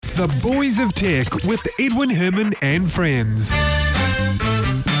The Boys of Tech with Edwin Herman and friends.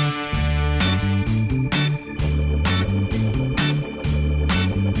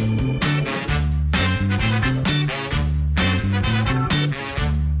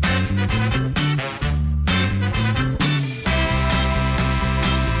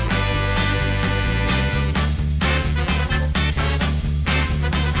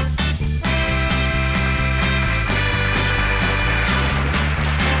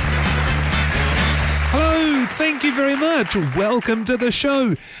 Thank you very much. Welcome to the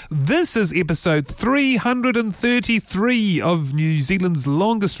show. This is episode 333 of New Zealand's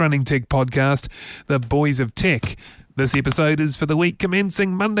longest running tech podcast, The Boys of Tech. This episode is for the week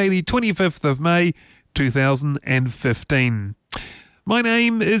commencing Monday the 25th of May 2015. My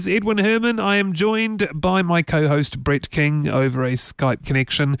name is Edwin Herman. I am joined by my co-host Brett King over a Skype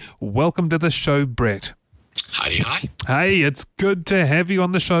connection. Welcome to the show, Brett. Hi. Hey, it's good to have you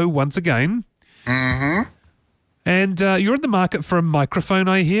on the show once again. Mm-hmm. And you're in the market for a microphone,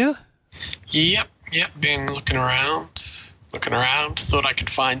 I hear? Yep. Been looking around. Thought I could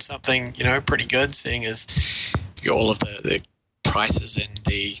find something, pretty good, seeing as all of the prices in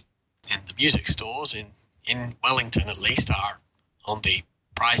the music stores in Wellington, at least, are on the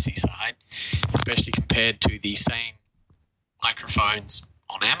pricey side, especially compared to the same microphones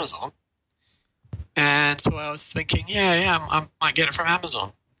on Amazon. And so I was thinking, I might get it from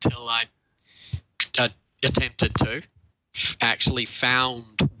Amazon, till I attempted to, actually found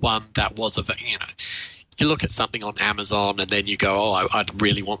one that was you look at something on Amazon and then you go, I'd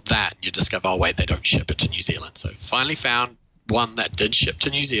really want that, and you discover, oh wait, they don't ship it to New Zealand. So finally found one that did ship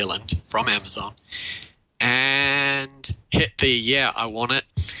to New Zealand from Amazon and hit the I want it,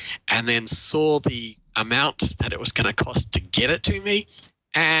 and then saw the amount that it was going to cost to get it to me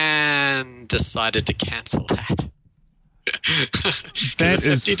and decided to cancel that. Because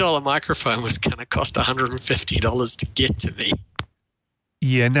a $50 microphone was going to cost $150 to get to me.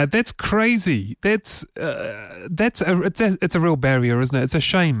 Yeah, now that's crazy. It's a real barrier, isn't it? It's a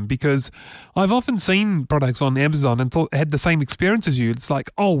shame, because I've often seen products on Amazon and had the same experience as you. It's like,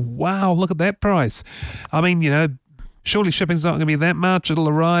 oh wow, look at that price. I mean, surely shipping's not going to be that much. It'll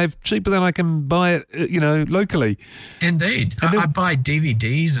arrive cheaper than I can buy it, locally. Indeed. I buy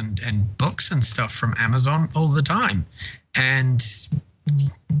DVDs and books and stuff from Amazon all the time. And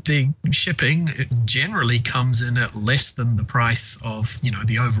the shipping generally comes in at less than the price of,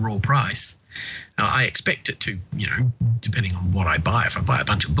 the overall price. I expect it to, depending on what I buy. If I buy a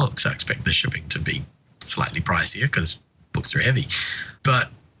bunch of books, I expect the shipping to be slightly pricier because books are heavy. But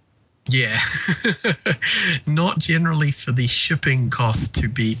yeah, not generally for the shipping cost to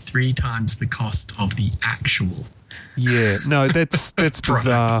be 3 times the cost of the actual. Yeah, no, that's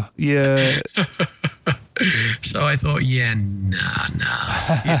bizarre. Yeah. So I thought,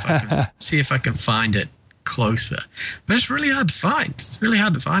 see if I can find it closer. But it's really hard to find. It's really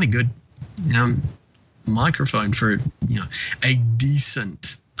hard to find a good microphone for a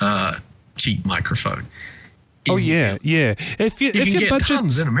decent cheap microphone. Oh, yeah. If you can get budget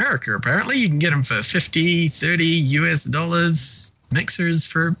tons in America, apparently. You can get them for $50, $30 US, mixers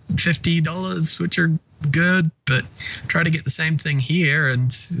for $50, which are good, but try to get the same thing here.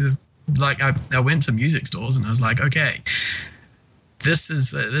 And I went to music stores and I was like, okay, this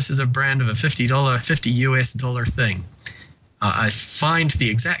is a brand of a $50 US thing. I find the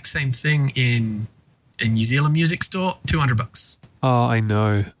exact same thing in a New Zealand music store, $200. Oh, I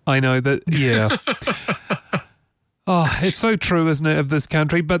know that. Yeah. Oh, it's so true, isn't it, of this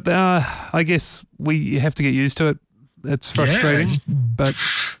country? But I guess we have to get used to it. It's frustrating, but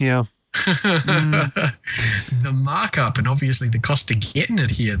yeah. The markup and obviously the cost of getting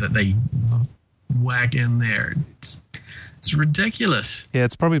it here that they whack in there, it's ridiculous. Yeah,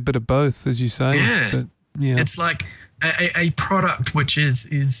 it's probably a bit of both, as you say. Yeah, but, yeah. It's like a product which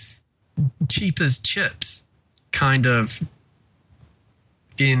is cheap as chips, kind of.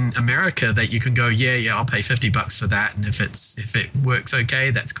 In America, that you can go, I'll pay $50 for that, and if it works okay,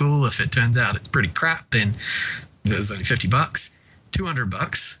 that's cool. If it turns out it's pretty crap, then there's only $50.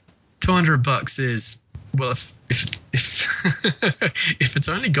 $200 is, well, if if it's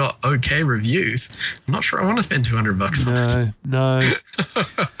only got okay reviews, I'm not sure I want to spend $200 on it. No.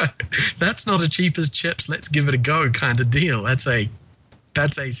 That's not a cheap as chips, let's give it a go kind of deal. That's a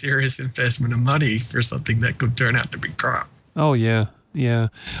serious investment of money for something that could turn out to be crap. Oh yeah. Yeah.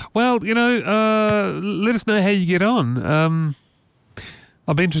 Well, let us know how you get on.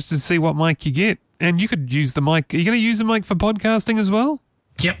 I'll be interested to see what mic you get. And you could use the mic. Are you going to use the mic for podcasting as well?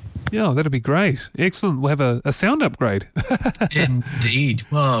 Yep. Yeah, that'd be great. Excellent. We'll have a sound upgrade. Indeed.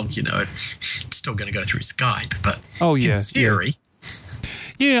 Well, it's still going to go through Skype, but in theory,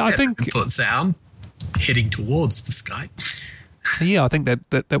 Yeah, I think input sound heading towards the sky. Yeah, I think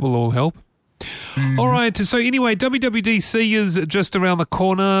that will all help. All right, so anyway, WWDC is just around the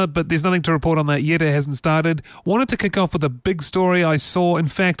corner, but there's nothing to report on that yet. It hasn't started. Wanted to kick off with a big story I saw. In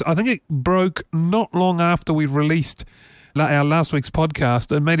fact, I think it broke not long after we released our last week's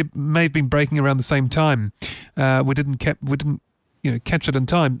podcast. It may have been breaking around the same time. We didn't catch it in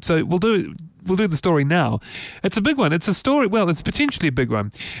time. So we'll do the story now. It's a big one. It's a story. Well, it's potentially a big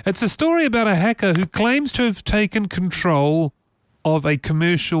one. It's a story about a hacker who claims to have taken control of a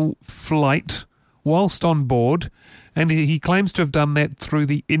commercial flight whilst on board, and he claims to have done that through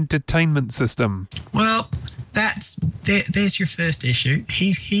the entertainment system. Well, there's your first issue.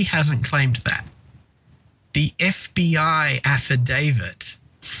 He hasn't claimed that. The FBI affidavit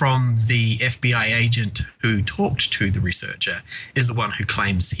from the FBI agent who talked to the researcher is the one who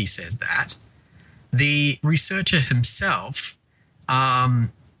claims he says that. The researcher himself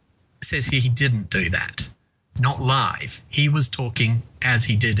says he didn't do that. Not live. He was talking, as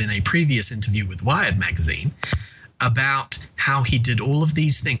he did in a previous interview with Wired magazine, about how he did all of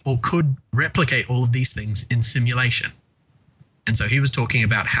these things or could replicate all of these things in simulation. And so he was talking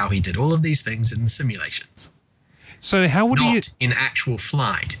about how he did all of these things in the simulations. So how would he... Not in actual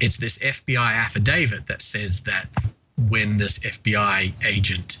flight. It's this FBI affidavit that says that when this FBI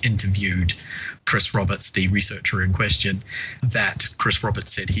agent interviewed Chris Roberts, the researcher in question, that Chris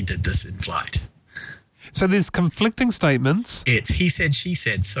Roberts said he did this in flight. So there's conflicting statements. It's he said, she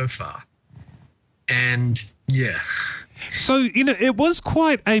said so far. And yeah. So, it was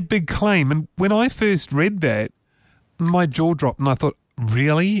quite a big claim. And when I first read that, my jaw dropped and I thought,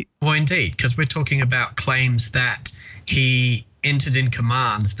 really? Well, indeed, because we're talking about claims that he entered in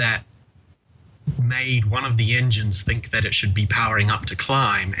commands that made one of the engines think that it should be powering up to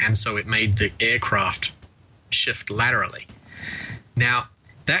climb. And so it made the aircraft shift laterally. Now,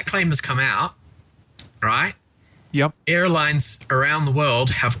 that claim has come out. Right? Yep. Airlines around the world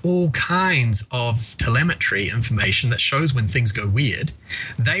have all kinds of telemetry information that shows when things go weird.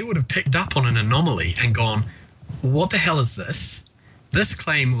 They would have picked up on an anomaly and gone, what the hell is this? This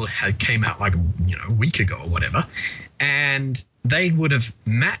claim came out like, a week ago or whatever. And they would have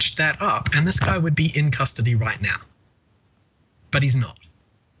matched that up and this guy would be in custody right now. But he's not.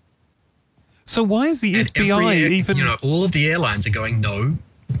 So why is the FBI even... all of the airlines are going, no,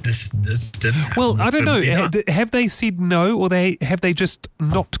 this didn't happen. Well, I don't know. Have they said no, or have they just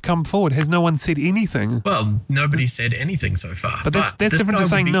not come forward? Has no one said anything? Well, nobody said anything so far. But that's different to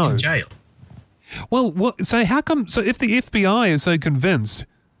saying no. In jail. Well, so how come? So if the FBI is so convinced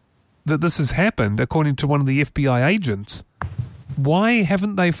that this has happened, according to one of the FBI agents, why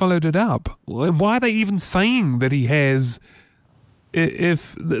haven't they followed it up? Why are they even saying that he has?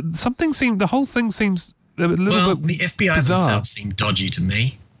 If the whole thing seems a little bit the FBI bizarre. Themselves seem dodgy to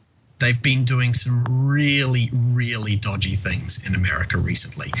me. They've been doing some really, really dodgy things in America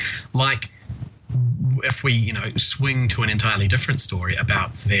recently. Like, if we, swing to an entirely different story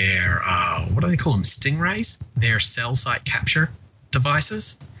about their, what do they call them, stingrays? Their cell site capture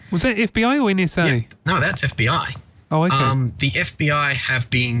devices. Was that FBI or NSA? Yeah. No, that's FBI. Oh, okay. The FBI have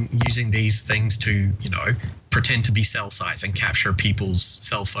been using these things to, pretend to be cell sites and capture people's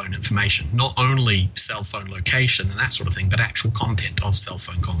cell phone information. Not only cell phone location and that sort of thing, but actual content of cell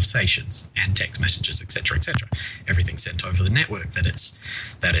phone conversations and text messages, etc., etc. Everything sent over the network that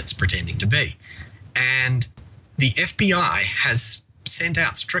it's pretending to be. And the FBI has sent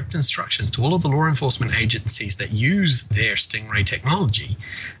out strict instructions to all of the law enforcement agencies that use their Stingray technology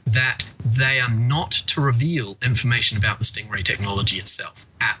that they are not to reveal information about the Stingray technology itself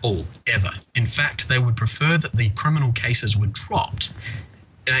at all, ever. In fact, they would prefer that the criminal cases were dropped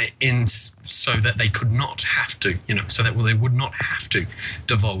so that they could not have to, so that they would not have to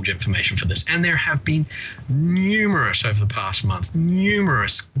divulge information for this. And there have been numerous over the past month,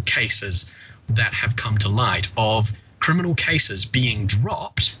 numerous cases that have come to light of criminal cases being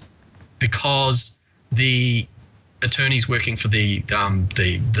dropped because the attorneys working for the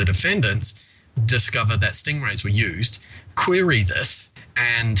defendants discover that stingrays were used, query this,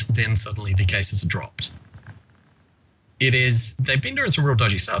 and then suddenly the cases are dropped. They've been doing some real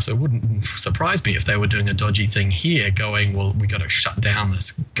dodgy stuff, so it wouldn't surprise me if they were doing a dodgy thing here, going, well, we got to shut down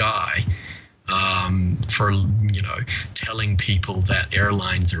this guy for, telling people that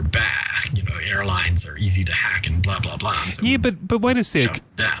airlines are bad, airlines are easy to hack and blah, blah, blah. So yeah, but wait a sec.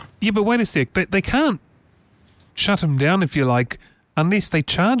 Yeah, but wait a sec. They can't shut him down, if you like, unless they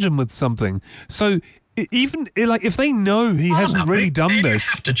charge him with something. So even, if they know he hasn't really done this... They don't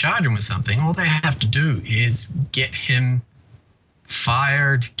have to charge him with something. All they have to do is get him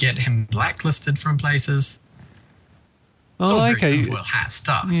fired, get him blacklisted from places. It's all very okay. tinfoil hat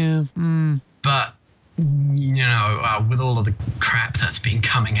stuff. Yeah. But, with all of the crap that's been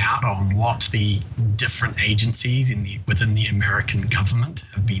coming out on what the different agencies within the American government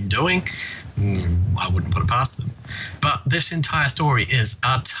have been doing, I wouldn't put it past them. But this entire story is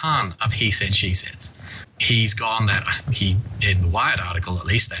a ton of he said, she said. He's gone in the Wired article at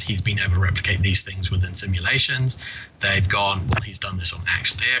least, that he's been able to replicate these things within simulations. They've gone, well, he's done this on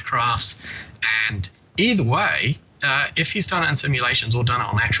actual aircrafts. And either way, if he's done it in simulations or done it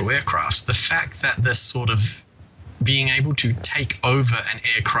on actual aircrafts, the fact that this sort of being able to take over an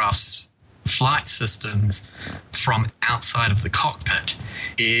aircraft's flight systems from outside of the cockpit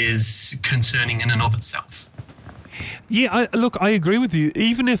is concerning in and of itself. Yeah, I agree with you.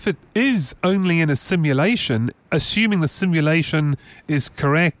 Even if it is only in a simulation, assuming the simulation is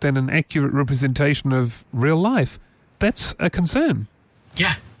correct and an accurate representation of real life, that's a concern.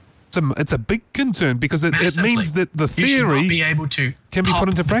 Yeah. It's a big concern because it means that the theory you should not be able to can be put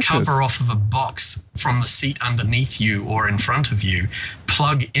into practice. Cover off of a box from the seat underneath you or in front of you,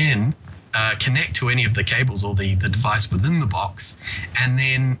 plug in, connect to any of the cables or the device within the box, and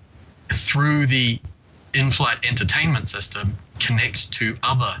then through the in-flight entertainment system connect to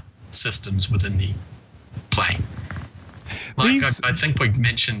other systems within the plane. I think we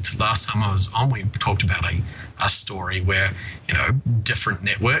mentioned last time I was on, we talked about a story where, different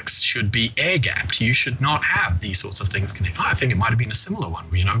networks should be air-gapped. You should not have these sorts of things connected. I think it might have been a similar one,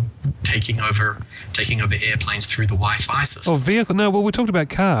 taking over airplanes through the Wi-Fi system. Oh, vehicle. No, well, we talked about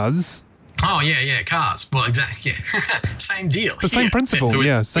cars. Oh, yeah, cars. Well, exactly, yeah. Same deal. The same principle,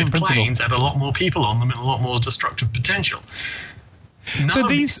 same principle. Planes had a lot more people on them and a lot more destructive potential. None of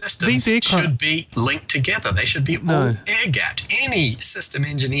these systems should be linked together. They should be all air-gapped. Any system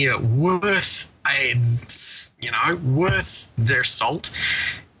engineer worth their salt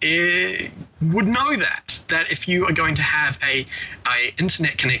would know that if you are going to have a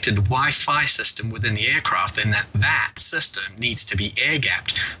internet-connected Wi-Fi system within the aircraft, then that system needs to be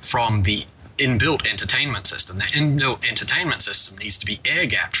air-gapped from the inbuilt entertainment system. The inbuilt entertainment system needs to be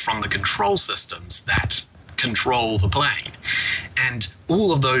air-gapped from the control systems that control the plane. And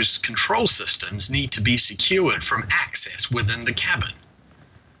all of those control systems need to be secured from access within the cabin.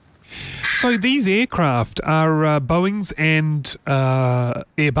 So these aircraft are Boeings and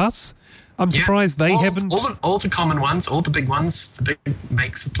Airbus. I'm surprised they haven't... All the common ones, all the big ones, the big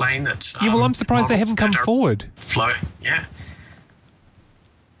makes of plane that... I'm surprised they haven't come forward. Yeah.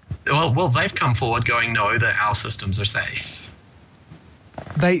 Well, they've come forward going, no, that our systems are safe.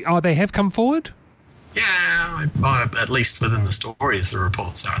 They have come forward? Yeah, at least within the stories, the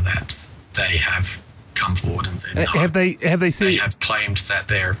reports are that they have come forward and said no. Have they said they have claimed that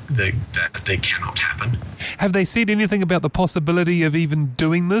they cannot happen? Have they said anything about the possibility of even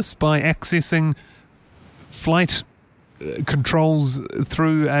doing this by accessing flight controls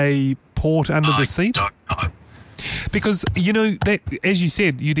through a port under the seat? I don't know. Because, that, as you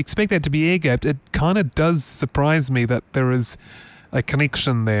said, you'd expect that to be air-gapped. It kind of does surprise me that there is a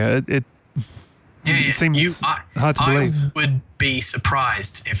connection there. It seems hard to believe. I would be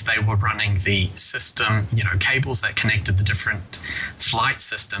surprised if they were running the system, cables that connected the different flight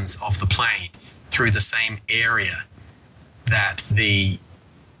systems of the plane through the same area that the,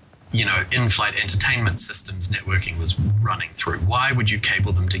 in-flight entertainment systems networking was running through. Why would you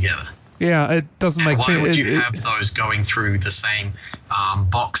cable them together? Yeah, it doesn't make sense. Why would you have those going through the same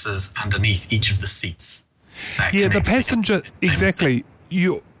boxes underneath each of the seats? The passenger, exactly.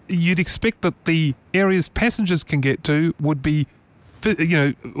 You'd expect that the areas passengers can get to would be,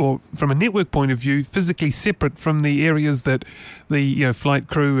 or from a network point of view, physically separate from the areas that the flight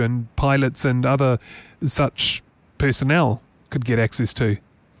crew and pilots and other such personnel could get access to.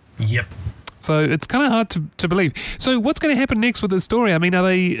 Yep. So it's kind of hard to believe. So what's going to happen next with this story? I mean,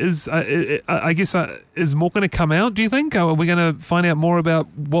 is more going to come out, do you think? Are we going to find out more about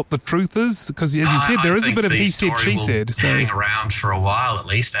what the truth is? Because as you said, there is a bit of he said, she said. So hang around for a while at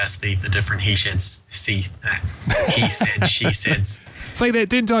least as the different he said, she said. Say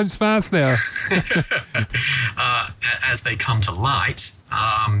that 10 times fast now. As they come to light,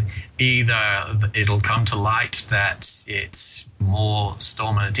 either it'll come to light that it's more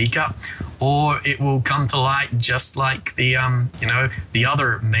storm in a teacup, or it will come to light just like the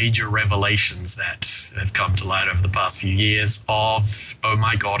other major revelations that have come to light over the past few years of oh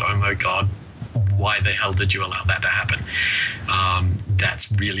my god, why the hell did you allow that to happen?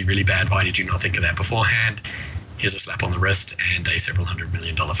 That's really, really bad. Why did you not think of that beforehand? Here's a slap on the wrist and a several $100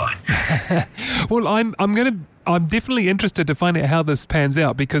 million fine. Well, I'm definitely interested to find out how this pans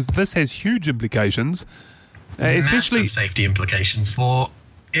out because this has huge implications. Especially massive safety implications for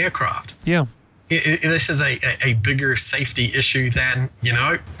aircraft. Yeah. This is a bigger safety issue than,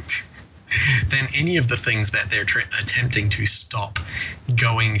 than any of the things that they're attempting to stop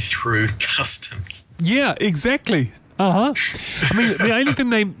going through customs. Yeah, exactly. I mean, the only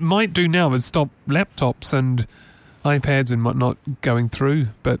thing they might do now is stop laptops and iPads and whatnot going through,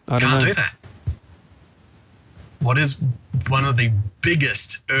 but I don't know. Can't do that. What is one of the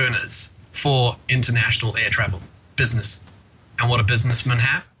biggest earners for international air travel? Business. And what do businessmen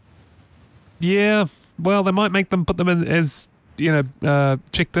have? Yeah, well, they might make them put them in as,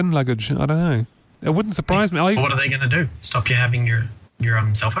 checked-in luggage. I don't know. It wouldn't surprise me. What are they going to do? Stop you having your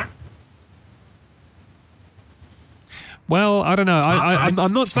cell phone? Well, I don't know.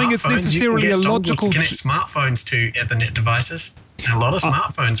 I'm not saying it's necessarily a logical... You can connect smartphones to Ethernet devices. And a lot of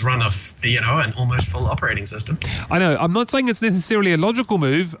smartphones run off, an almost full operating system. I know. I'm not saying it's necessarily a logical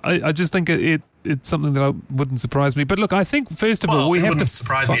move. I just think it's something that wouldn't surprise me. But look, I think, first of all, it wouldn't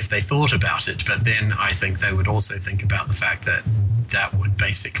surprise me if they thought about it. But then I think they would also think about the fact that that would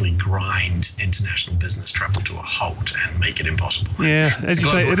basically grind international business travel to a halt and make it impossible. Yeah, as you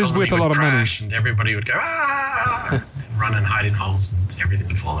say, it is worth a lot of money. And everybody would go, and run and hide in holes and everything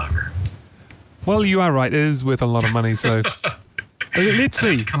would fall over. Well, you are right. It is worth a lot of money, so... Let's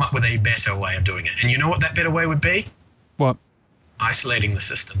see. Have to come up with a better way of doing it. And you know what that better way would be? What? Isolating the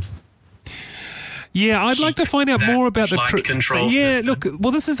systems. Yeah, I'd like to find out more about the flight control system. Yeah, look,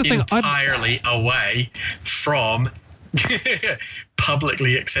 well, this is the thing. Entirely away from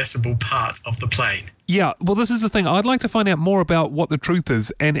publicly accessible parts of the plane. Yeah, well, this is the thing. I'd like to find out more about what the truth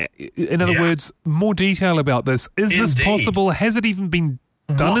is. And in other words, more detail about this. Is this possible? Has it even been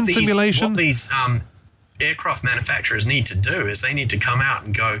done in simulation? What these aircraft manufacturers need to do is they need to come out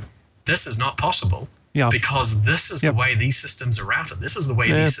and go, this is not possible because this is the way these systems are routed. This is the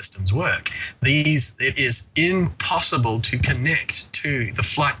way these systems work. It is impossible to connect to the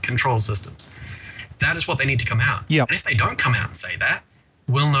flight control systems. That is what they need to come out. Yep. And if they don't come out and say that,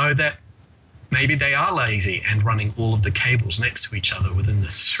 we'll know that maybe they are lazy and running all of the cables next to each other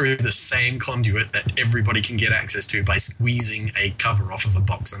through the same conduit that everybody can get access to by squeezing a cover off of a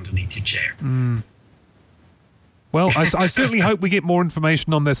box underneath your chair. Well, I certainly hope we get more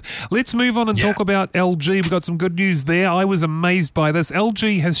information on this. Let's move on and talk about LG. We've got some good news there. I was amazed by this.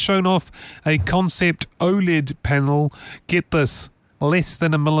 LG has shown off a concept OLED panel. Get this, less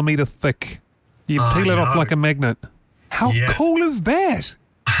than 1 millimeter thick. You peel it off like a magnet. How cool is that?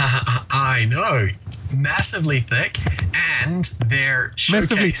 I know. Massively thick, and they're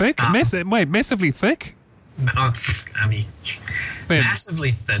massively thick? Massively thick?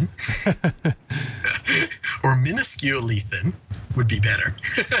 Massively thin or minusculely thin would be better.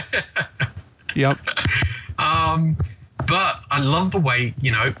 Yep. But I love the way,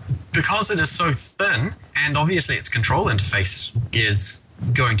 because it is so thin, and obviously its control interface is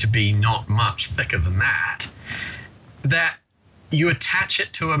going to be not much thicker than that you attach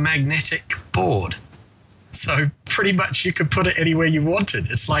it to a magnetic board. So pretty much you could put it anywhere you wanted.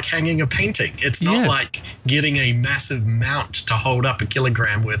 It's like hanging a painting. It's not like getting a massive mount to hold up 1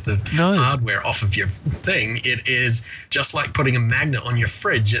 kilogram worth of hardware off of your thing. It is just like putting a magnet on your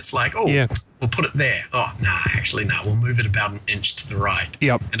fridge. It's like, we'll put it there. Oh, we'll move it about 1 inch to the right.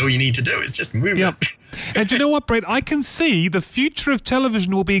 Yep. And all you need to do is just move it. And you know what, Brett? I can see the future of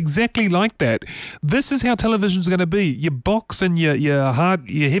television will be exactly like that. This is how television's going to be. Your box and your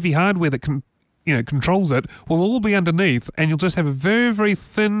heavy hardware that controls it will all be underneath, and you'll just have a very, very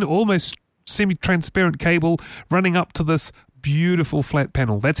thin, almost semi-transparent cable running up to this beautiful flat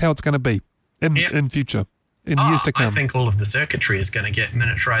panel. That's how it's going to be in future, in years to come. I think all of the circuitry is going to get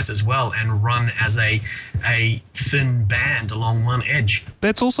miniaturized as well and run as a thin band along one edge.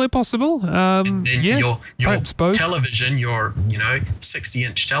 That's also possible. Your perhaps both. Television, your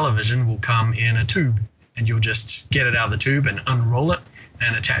 60-inch television will come in a tube, and you'll just get it out of the tube and unroll it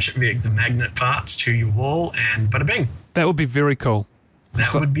and attach it via the magnet parts to your wall, and bada bing. That would be very cool.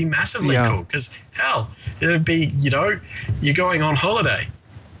 That would be massively cool, because, hell, it would be, you're going on holiday.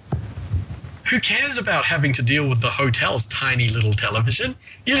 Who cares about having to deal with the hotel's tiny little television?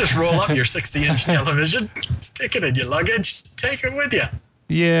 You just roll up your 60-inch television, stick it in your luggage, take it with you.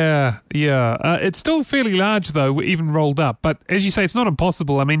 Yeah. It's still fairly large, though, even rolled up. But as you say, it's not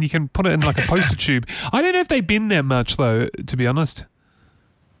impossible. I mean, you can put it in like a poster tube. I don't know if they bend that much, though, to be honest.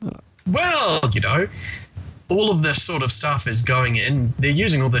 Well, all of this sort of stuff is going in. They're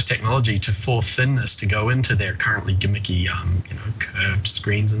using all this technology for thinness to go into their currently gimmicky, curved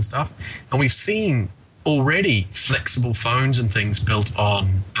screens and stuff. And we've seen already flexible phones and things built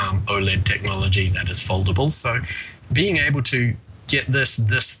on OLED technology that is foldable. So being able to get this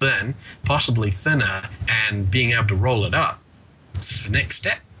thin, possibly thinner, and being able to roll it up, it's the next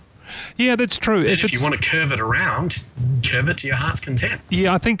step. Yeah, that's true. If you want to curve it around, curve it to your heart's content.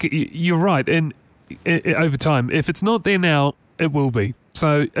 Yeah, I think you're right. And over time, if it's not there now, it will be.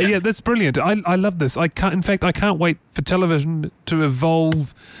 So, yeah, that's brilliant. I love this. I can't wait for television to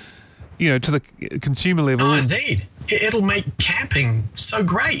evolve, to the consumer level. Oh, indeed. It'll make camping so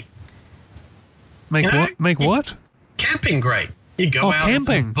great. Make what? Camping great. You go out in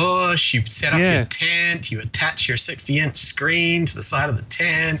the bush, you set up your tent, you attach your 60-inch screen to the side of the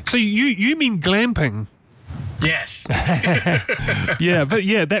tent. So you mean glamping? Yes. Yeah, but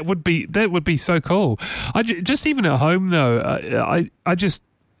that would be so cool. Just even at home though, I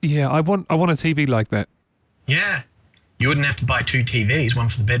want a TV like that. Yeah. You wouldn't have to buy 2 TVs, one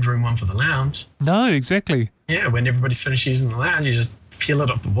for the bedroom, one for the lounge. No, exactly. Yeah, when everybody's finished using the lounge, you just peel it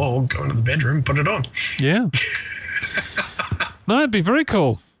off the wall, go into the bedroom, put it on. Yeah. No, it'd be very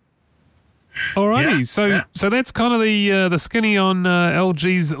cool. Alrighty, so that's kind of the skinny on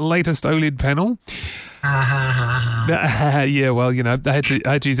LG's latest OLED panel. Yeah, well, I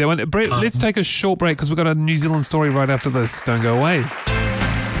had to use that one. Brett, let's take a short break because we've got a New Zealand story right after this. Don't go away.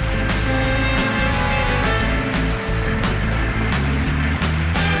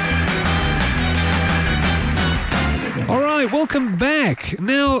 Welcome back.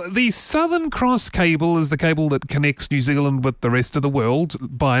 Now, the Southern Cross cable is the cable that connects New Zealand with the rest of the world,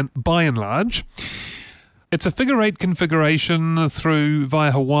 by and large. It's a figure-8 configuration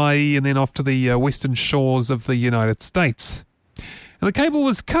via Hawaii and then off to the western shores of the United States. And the cable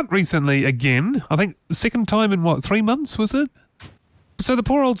was cut recently again. I think the second time in, 3 months, was it? So the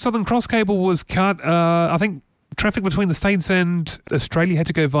poor old Southern Cross cable was cut. I think traffic between the States and Australia had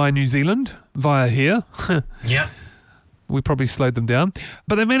to go via New Zealand, via here. Yeah. We probably slowed them down.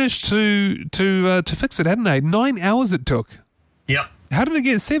 But they managed to fix it, hadn't they? 9 hours it took. Yep. How did it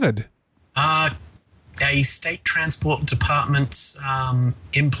get severed? A State Transport Department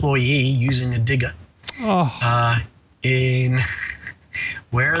employee using a digger. Oh. In...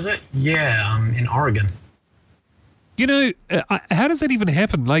 Where is it? Yeah, in Oregon. How does that even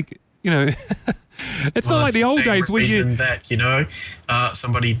happen? It's not like the old days where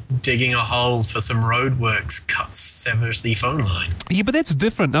somebody digging a hole for some roadworks severs the phone line. Yeah, but that's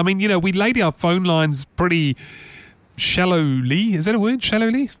different. I mean, we laid our phone lines pretty shallowly. Is that a word?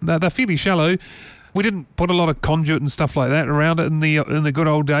 Shallowly? They're fairly shallow. We didn't put a lot of conduit and stuff like that around it in the good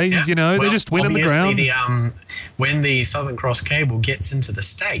old days. Yeah. They just went in the ground. When the Southern Cross cable gets into the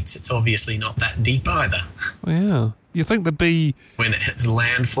States, it's obviously not that deep either. Yeah. You think there'd be... When it hits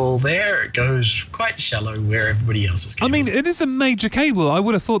landfall there, it goes quite shallow where everybody else's cables. I mean, it is a major cable. I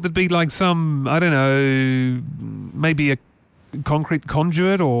would have thought there'd be like some, I don't know, maybe a concrete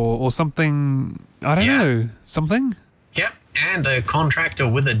conduit or something. I don't know. Something? Yep. And a contractor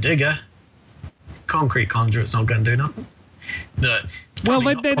with a digger. Concrete conduit's not going to do nothing.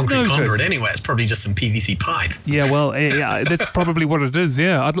 Concrete conduit anyway. It's probably just some PVC pipe. Yeah, well, that's probably what it is,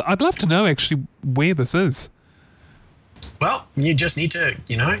 yeah. I'd love to know actually where this is. Well, you just need to,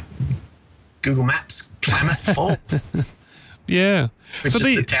 Google Maps, Klamath Falls. Yeah. Which is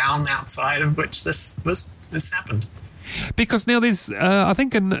the town outside of which this happened. Because now there's, I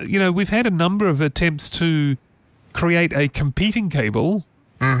think, we've had a number of attempts to create a competing cable,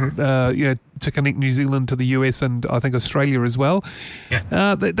 to connect New Zealand to the US and I think Australia as well.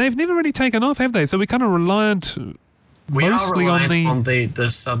 Yeah. They've never really taken off, have they? So we're kind of reliant... We are reliant on the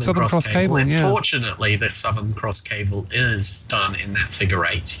Southern Cross cable. And fortunately, the Southern Cross cable is done in that figure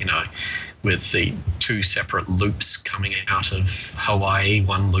 8, with the 2 separate loops coming out of Hawaii.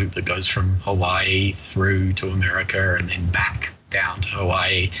 One loop that goes from Hawaii through to America and then back down to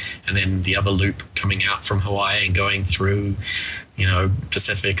Hawaii. And then the other loop coming out from Hawaii and going through,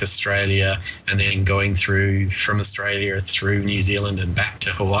 Pacific, Australia, and then going through from Australia through New Zealand and back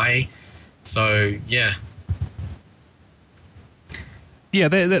to Hawaii. So, yeah. Yeah,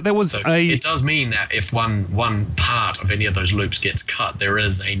 there was It does mean that if one part of any of those loops gets cut, there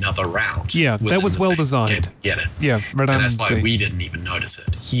is another route. Yeah, that was well designed. Get it? Yeah, and that's why we didn't even notice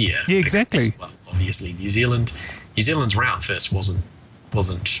it here. Yeah, exactly. Because, obviously, New Zealand's route first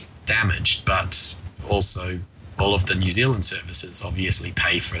wasn't damaged, but also all of the New Zealand services obviously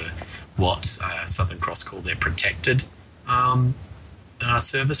pay for what Southern Cross call their protected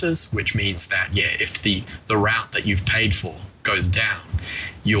services, which means that if the route that you've paid for goes down,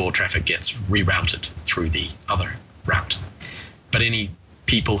 your traffic gets rerouted through the other route. But any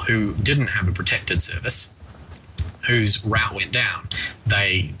people who didn't have a protected service, whose route went down,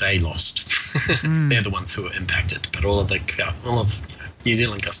 they lost. They're the ones who were impacted. But all of New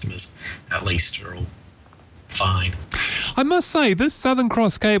Zealand customers, at least, are all fine. I must say, this Southern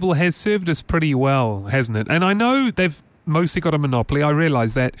Cross cable has served us pretty well, hasn't it? And I know they've mostly got a monopoly. I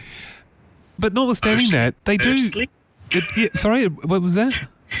realise that. But notwithstanding that, they do... sorry, what was that?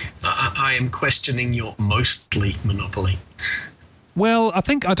 I am questioning your mostly monopoly. Well, I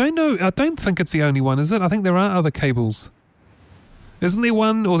don't think it's the only one, is it? I think there are other cables. Isn't there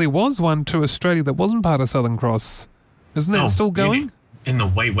one, or there was one to Australia that wasn't part of Southern Cross? Isn't that still going? In the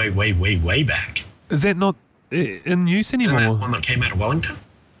way back. Is that not in use anymore? Isn't that one that came out of Wellington?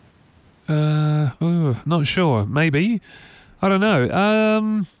 Not sure. Maybe. I don't know.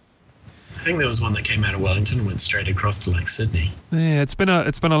 I think there was one that came out of Wellington and went straight across to like Sydney. Yeah, it's been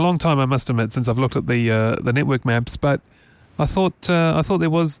a long time, I must admit, since I've looked at the network maps. But I thought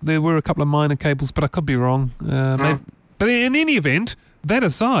there were a couple of minor cables, but I could be wrong. But in any event, that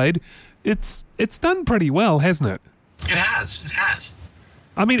aside, it's done pretty well, hasn't it? It has.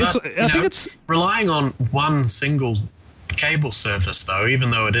 I mean, I think it's relying on one single cable service, though,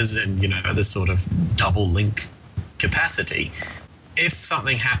 even though it is in this sort of double link capacity. If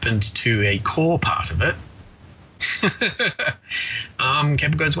something happened to a core part of it,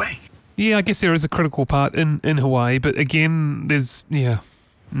 cable goes away. Yeah, I guess there is a critical part in Hawaii, but again, there's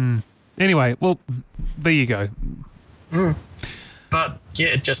Anyway, well, there you go. But yeah,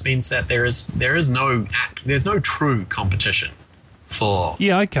 it just means that there's no true competition for.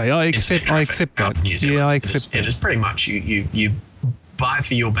 Yeah, okay, I accept that. New Zealand. Yeah, I accept it is pretty much you buy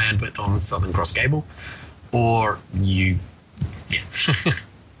for your bandwidth on Southern Cross cable, or you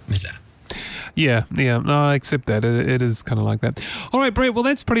miss out. Yeah, no, I accept that. It is kind of like that. All right, Brett, well,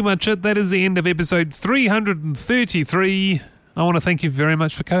 that's pretty much it. That is the end of episode 333. I want to thank you very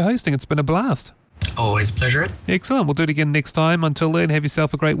much for co-hosting. It's been a blast. Always a pleasure. Excellent. We'll do it again next time. Until then, have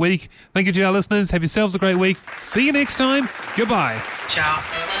yourself a great week. Thank you to our listeners. Have yourselves a great week. See you next time. Goodbye. Ciao.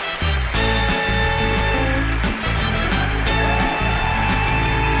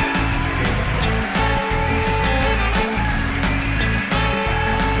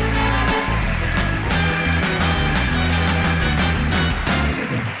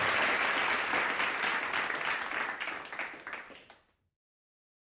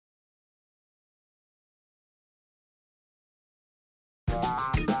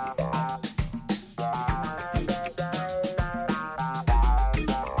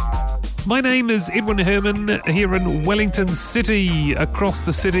 My name is Edwin Herman here in Wellington City. Across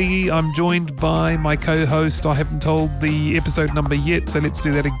the city, I'm joined by my co-host. I haven't told the episode number yet, so let's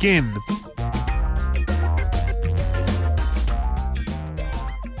do that again.